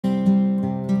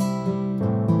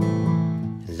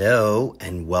Hello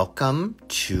and welcome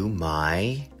to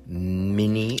my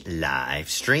mini live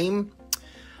stream.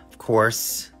 Of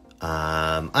course,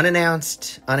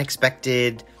 unannounced,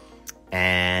 unexpected,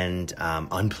 and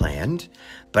unplanned.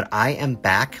 But I am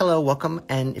back. Hello, welcome.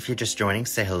 And if you're just joining,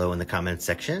 say hello in the comments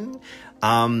section.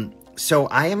 So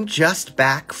I am just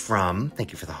back from,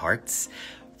 thank you for the hearts,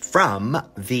 from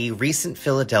the recent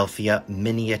Philadelphia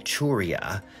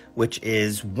Miniaturia, which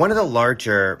is one of the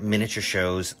larger miniature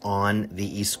shows on the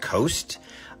East Coast.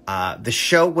 The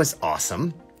show was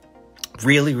awesome.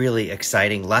 Really, really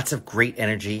exciting. Lots of great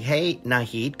energy. Hey,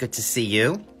 Nahid, good to see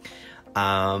you.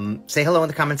 Say hello in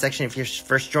the comment section if you're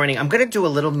first joining. I'm going to do a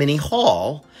little mini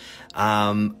haul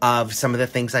of some of the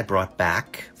things I brought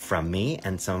back from me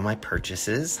and some of my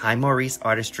purchases. Hi, Maurice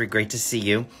Artistry. Great to see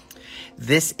you.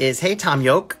 This is, hey, Tom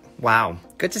Yoke. Wow.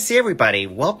 Good to see everybody.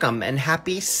 Welcome and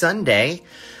happy Sunday.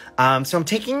 So I'm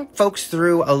taking folks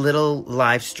through a little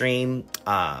live stream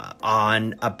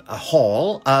on a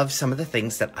haul of some of the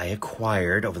things that I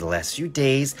acquired over the last few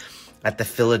days at the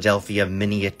Philadelphia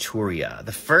Miniaturia.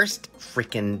 The first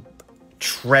freaking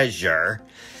treasure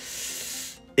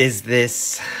is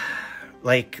this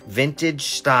like vintage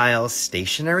style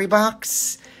stationery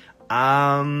box.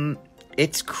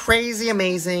 It's crazy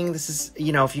amazing. This is,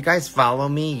 you know, if you guys follow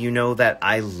me, you know that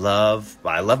I love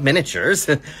miniatures,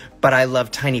 but I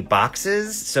love tiny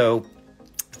boxes. So,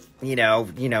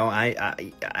 I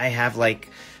have like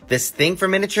this thing for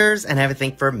miniatures and I have a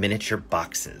thing for miniature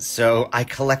boxes. So I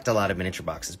collect a lot of miniature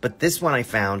boxes, but this one I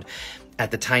found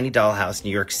at the Tiny Dolhouse,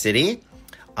 New York City.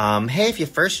 Hey, if you're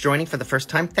first joining for the first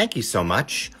time, thank you so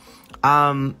much.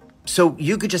 So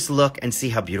you could just look and see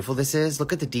how beautiful this is.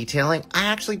 Look at the detailing. I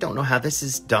actually don't know how this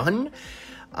is done.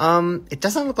 It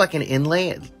doesn't look like an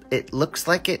inlay. It looks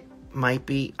like it might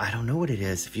be, I don't know what it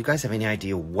is. If you guys have any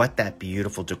idea what that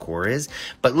beautiful decor is,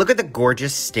 but look at the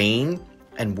gorgeous stain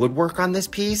and woodwork on this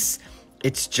piece.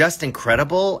 It's just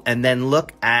incredible. And then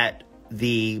look at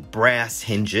the brass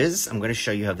hinges. I'm going to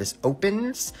show you how this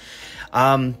opens.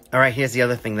 All right, here's the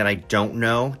other thing that I don't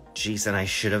know. Jeez, and I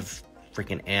should have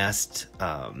freaking asked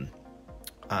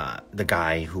the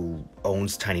guy who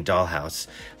owns Tiny Dollhouse,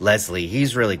 Leslie.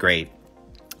 He's really great.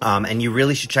 And you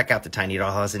really should check out the Tiny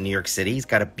Dollhouse in New York City. He's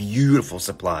got a beautiful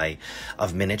supply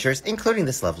of miniatures, including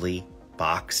this lovely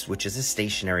box, which is a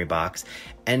stationery box.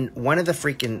 And one of the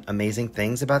freaking amazing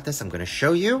things about this I'm going to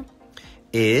show you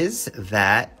is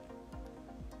that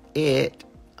I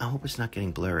hope it's not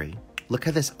getting blurry. Look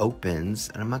how this opens,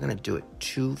 and I'm not going to do it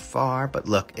too far, but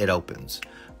look, it opens.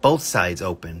 Both sides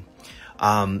open.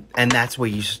 And that's where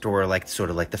you store like sort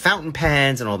of like the fountain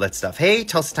pens and all that stuff. Hey,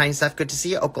 Tulsa Tiny Stuff, good to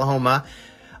see you, Oklahoma.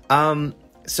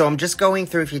 So I'm just going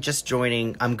through, if you're just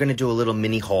joining, I'm going to do a little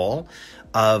mini haul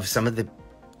of some of the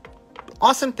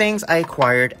awesome things I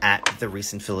acquired at the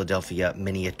recent Philadelphia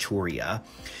Miniaturia.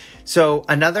 So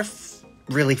another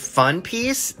really fun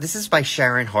piece, this is by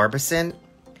Sharon Harbison.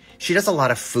 She does a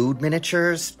lot of food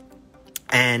miniatures,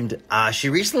 and she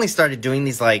recently started doing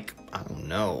these like, I don't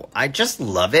know, I just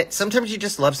love it. Sometimes you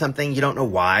just love something, you don't know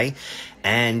why,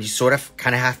 and you sort of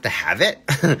kind of have to have it.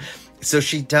 So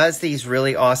she does these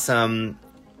really awesome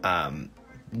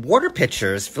water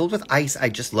pitchers filled with ice. I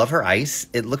just love her ice.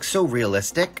 It looks so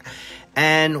realistic.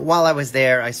 And while I was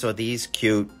there, I saw these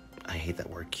cute, I hate that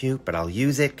word cute, but I'll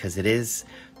use it because it is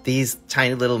these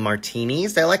tiny little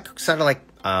martinis. They're like sort of like,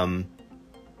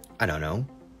 I don't know,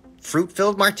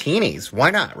 fruit-filled martinis. Why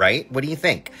not, right? What do you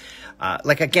think?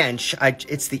 Like, again,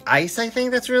 it's the ice, I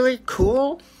think, that's really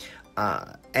cool.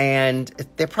 And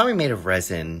they're probably made of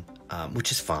resin,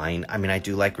 which is fine. I mean, I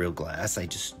do like real glass.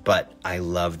 But I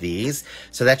love these.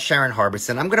 So that's Sharon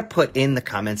Harbison. I'm going to put in the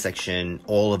comment section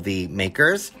all of the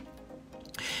makers.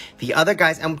 The other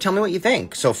guys, tell me what you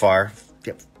think so far.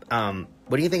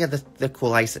 What do you think of the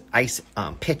cool ice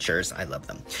pitchers? I love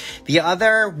them. The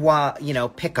other,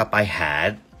 pickup I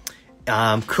had,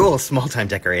 cool, small time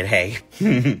decorated, hey,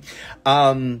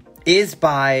 is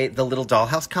by the Little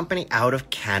Dollhouse Company out of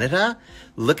Canada.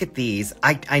 Look at these.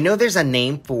 I know there's a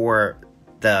name for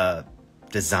the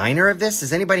designer of this.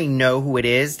 Does anybody know who it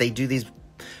is? They do these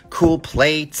cool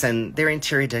plates and they're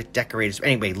interior decorators.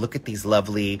 Anyway, look at these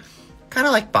lovely, kind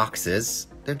of like boxes.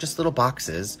 They're just little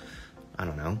boxes. I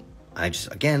don't know. I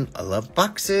love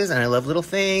boxes and I love little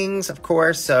things, of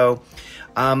course. So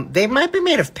they might be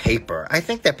made of paper. I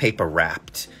think they're paper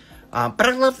wrapped. But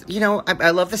I love, I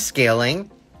love the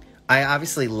scaling. I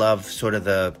obviously love sort of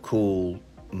the cool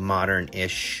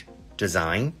modern-ish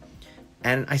design.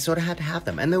 And I sort of had to have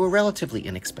them. And they were relatively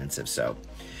inexpensive. So,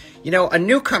 a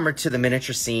newcomer to the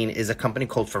miniature scene is a company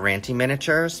called Ferranti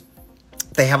Miniatures.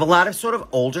 They have a lot of sort of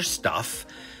older stuff.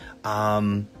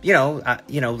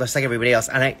 Just like everybody else.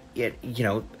 And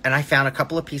I found a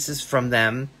couple of pieces from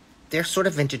them. They're sort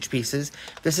of vintage pieces.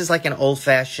 This is like an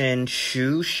old-fashioned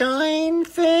shoe shine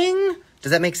thing.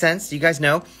 Does that make sense? Do you guys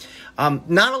know?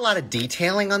 Not a lot of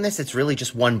detailing on this. It's really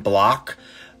just one block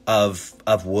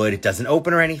of wood. It doesn't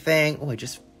open or anything. Oh, I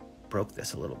just broke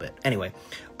this a little bit. Anyway,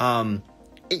 but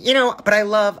I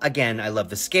love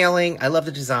the scaling. I love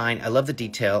the design. I love the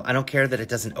detail. I don't care that it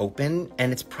doesn't open,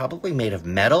 and it's probably made of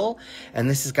metal, and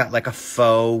this has got like a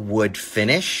faux wood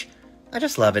finish. I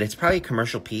just love it. It's probably a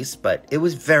commercial piece, but it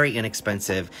was very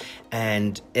inexpensive,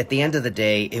 and at the end of the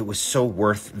day, it was so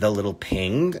worth the little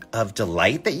ping of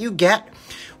delight that you get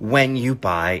when you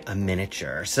buy a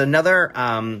miniature. So another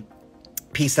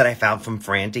piece that I found from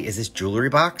Ferranti is this jewelry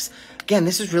box. Again,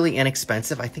 this is really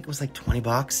inexpensive. I think it was like 20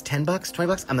 bucks, 10 bucks, 20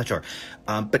 bucks. I'm not sure.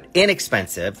 But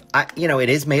inexpensive. It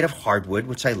is made of hardwood,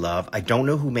 which I love. I don't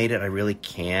know who made it. I really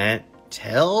can't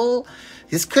tell.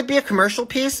 This could be a commercial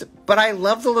piece, but I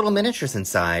love the little miniatures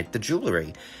inside, the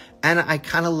jewelry. And I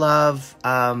kind of love,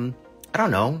 I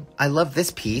don't know. I love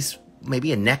this piece.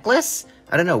 Maybe a necklace?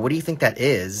 I don't know. What do you think that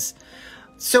is?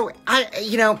 So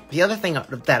the other thing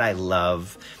that I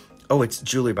love, it's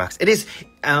jewelry box. It is,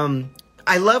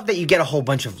 I love that you get a whole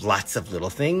bunch of lots of little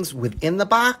things within the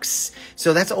box.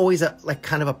 So that's always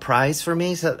kind of a prize for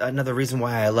me. So another reason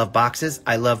why I love boxes.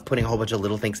 I love putting a whole bunch of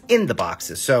little things in the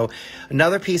boxes. So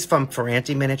another piece from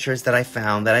Ferranti Miniatures that I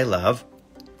found that I love.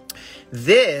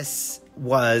 This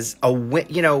was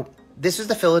this was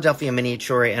the Philadelphia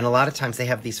Miniaturia, and a lot of times they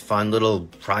have these fun little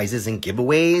prizes and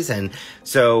giveaways. And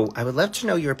so I would love to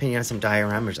know your opinion on some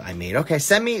dioramas I made. Okay,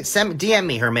 DM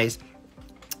me, Hermes.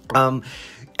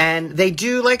 And they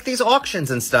do like these auctions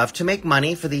and stuff to make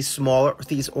money for these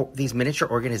these miniature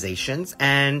organizations.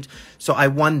 And so I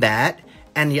won that.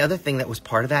 And the other thing that was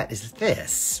part of that is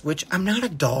this, which I'm not a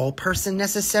doll person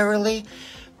necessarily,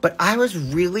 but I was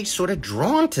really sort of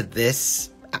drawn to this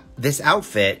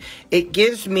outfit. It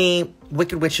gives me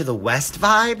Wicked Witch of the West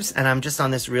vibes, and I'm just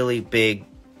on this really big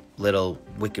little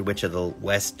Wicked Witch of the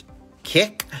West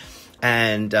kick.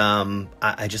 And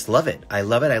I just love it. I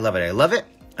love it. I love it. I love it.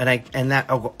 And that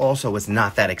also was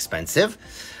not that expensive.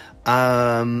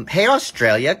 Hey,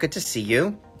 Australia, good to see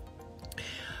you.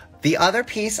 The other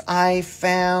piece I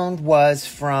found was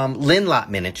from Linlot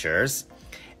Miniatures.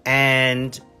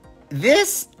 And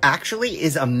this actually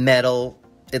is a metal.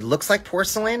 It looks like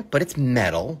porcelain, but it's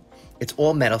metal. It's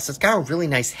all metal, so it's got a really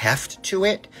nice heft to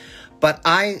it. But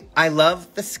I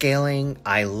love the scaling.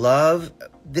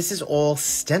 This is all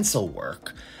stencil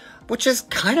work, which is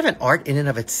kind of an art in and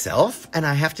of itself, and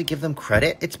I have to give them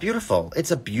credit. It's beautiful. It's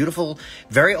a beautiful,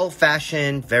 very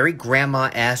old-fashioned, very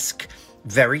grandma-esque,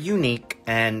 very unique,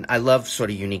 and I love sort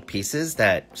of unique pieces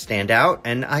that stand out,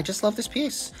 and I just love this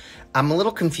piece. I'm a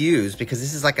little confused because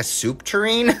this is like a soup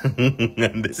tureen,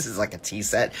 and this is like a tea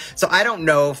set, so I don't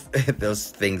know if those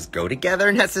things go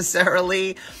together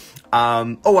necessarily.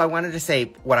 I wanted to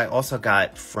say what I also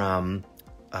got from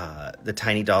the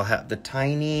Tiny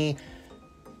Dollhouse,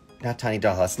 not Tiny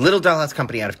Dollhouse, Little Dollhouse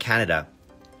Company out of Canada.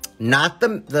 Not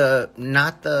the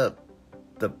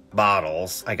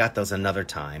bottles. I got those another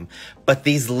time. But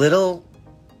these little,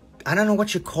 I don't know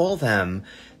what you call them.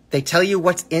 They tell you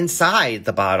what's inside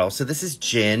the bottle. So this is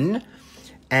gin,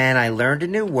 and I learned a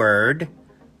new word.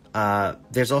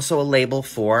 There's also a label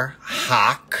for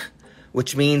hock,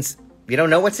 which means you don't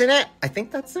know what's in it? I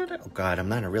think that's it. Oh, God, I'm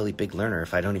not a really big learner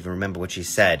if I don't even remember what she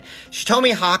said. She told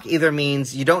me hock either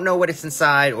means you don't know what it's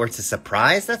inside or it's a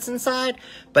surprise that's inside.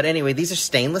 But anyway, these are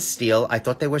stainless steel. I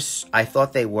thought they were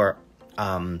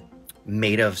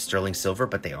made of sterling silver,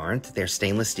 but they aren't. They're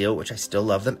stainless steel, which I still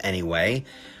love them anyway.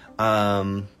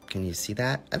 Can you see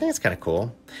that? I think it's kind of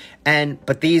cool.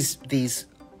 But these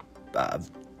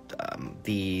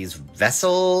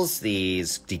vessels,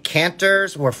 these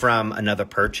decanters were from another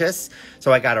purchase.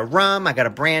 So I got a rum, I got a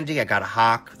brandy, I got a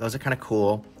hock. Those are kind of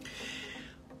cool.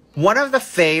 One of the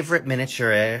favorite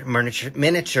miniatures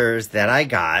that I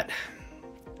got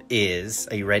is,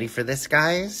 are you ready for this,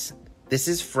 guys? This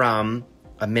is from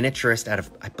a miniaturist out of,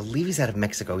 I believe he's out of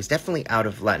Mexico. He's definitely out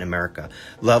of Latin America.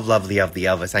 Love the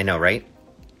Elvis, I know, right?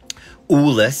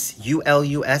 Ulus,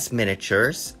 U-L-U-S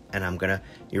Miniatures. And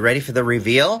you ready for the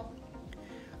reveal?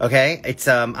 Okay, it's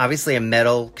obviously a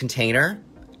metal container.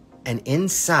 And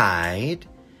inside,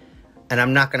 and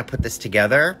I'm not going to put this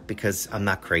together because I'm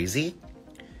not crazy.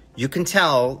 You can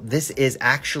tell this is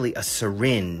actually a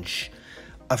syringe.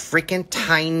 A freaking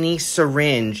tiny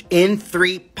syringe in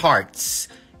 3 parts.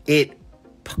 It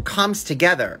comes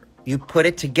together. You put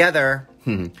it together.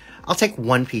 I'll take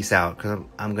one piece out because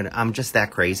I'm just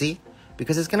that crazy.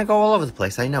 Because it's going to go all over the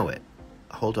place. I know it.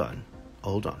 Hold on.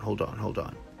 hold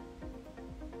on.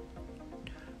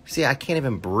 See, I can't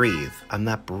even breathe. I'm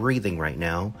not breathing right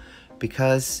now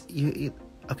because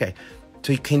okay.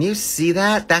 So can you see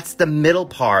that? That's the middle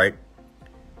part.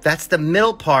 That's the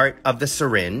middle part of the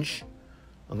syringe.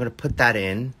 I'm going to put that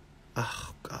in.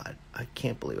 Oh, God. I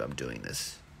can't believe I'm doing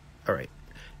this. All right.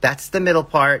 That's the middle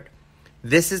part.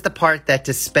 This is the part that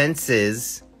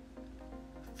dispenses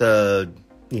the,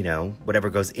 whatever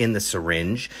goes in the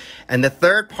syringe. And the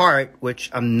third part,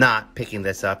 which I'm not picking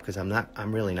this up because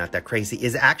I'm really not that crazy,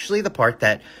 is actually the part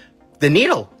that, the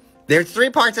needle. There's 3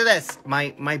 parts of this.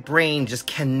 My brain just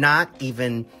cannot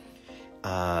even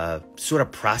sort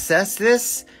of process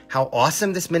this, how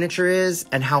awesome this miniature is,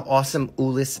 and how awesome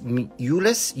Ulus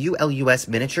Miniatures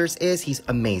is. He's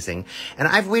amazing. And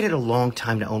I've waited a long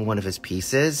time to own one of his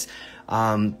pieces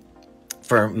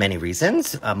for many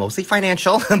reasons, mostly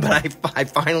financial, but I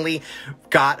finally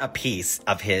got a piece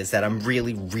of his that I'm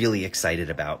really, really excited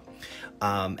about.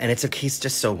 And he's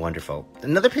just so wonderful.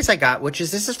 Another piece I got,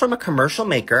 this is from a commercial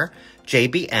maker,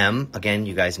 JBM. Again,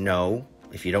 you guys know,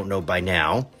 if you don't know by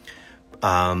now,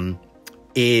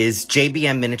 is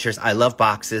JBM Miniatures. I love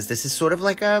boxes. This is sort of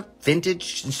like a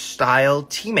vintage style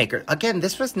tea maker. Again,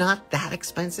 this was not that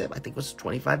expensive. I think it was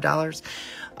 $25.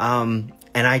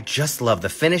 And I just love the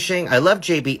finishing. I love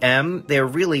JBM. They're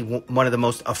really one of the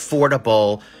most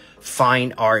affordable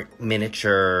fine art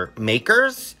miniature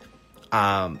makers.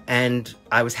 And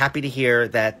I was happy to hear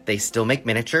that they still make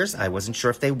miniatures. I wasn't sure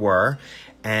if they were.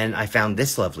 And I found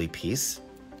this lovely piece.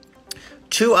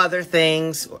 2 other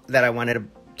things that I wanted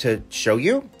to show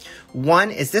you.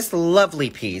 One is this lovely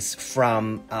piece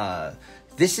from,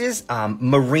 this is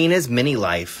Marina's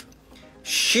MiniLife.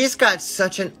 She's got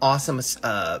such an awesome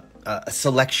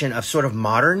selection of sort of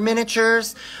modern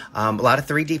miniatures, a lot of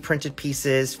 3D printed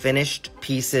pieces, finished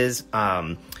pieces,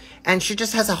 and she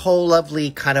just has a whole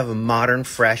lovely kind of modern,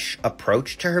 fresh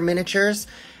approach to her miniatures.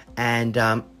 And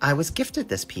I was gifted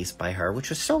this piece by her, which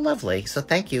was so lovely. So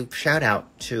thank you. Shout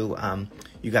out to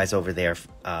you guys over there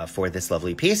for this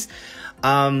lovely piece.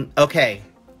 Okay.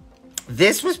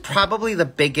 This was probably the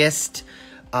biggest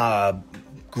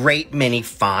great mini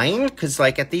find, because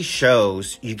like at these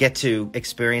shows, you get to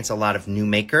experience a lot of new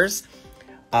makers.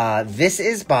 This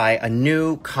is by a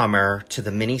newcomer to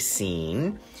the mini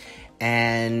scene.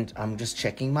 And I'm just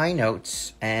checking my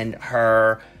notes, and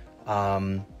her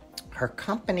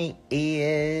company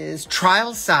is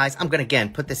Trial Size. I'm gonna again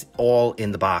put this all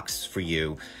in the box for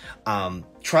you.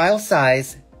 Trial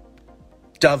Size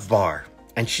Dove Bar,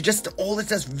 and she just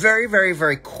does very, very,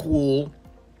 very cool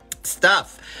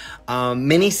stuff.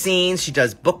 Mini scenes. She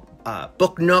does book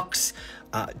nooks.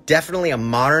 Definitely a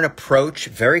modern approach.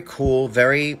 Very cool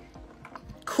vibe,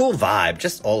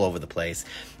 just all over the place.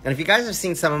 And if you guys have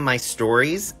seen some of my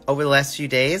stories over the last few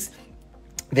days,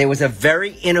 there was a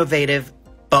very innovative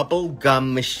bubble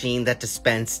gum machine that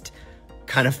dispensed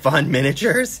kind of fun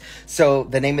miniatures. So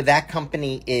the name of that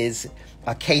company is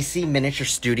Kaysie Miniature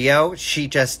Studio.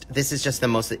 This is just the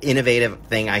most innovative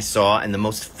thing I saw and the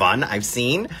most fun I've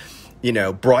seen,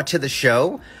 brought to the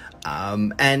show.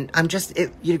 And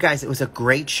you guys, it was a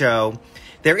great show.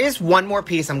 There is one more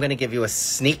piece. I'm going to give you a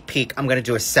sneak peek. I'm going to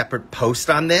do a separate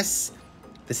post on this.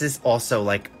 This is also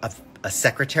like a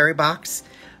secretary box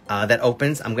that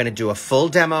opens. I'm going to do a full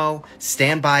demo.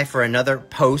 Stand by for another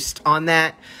post on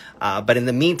that. But in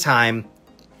the meantime,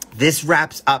 this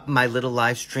wraps up my little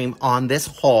live stream on this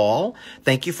haul.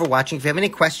 Thank you for watching. If you have any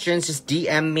questions, just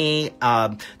DM me.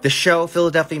 The show,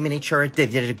 Philadelphia Miniatura, they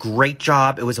did a great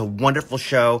job. It was a wonderful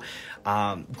show.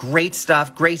 Great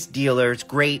stuff, great dealers,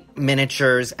 great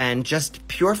miniatures, and just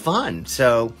pure fun.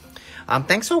 So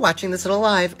thanks for watching this little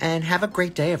live, and have a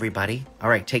great day, everybody. All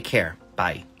right, take care.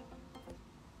 Bye.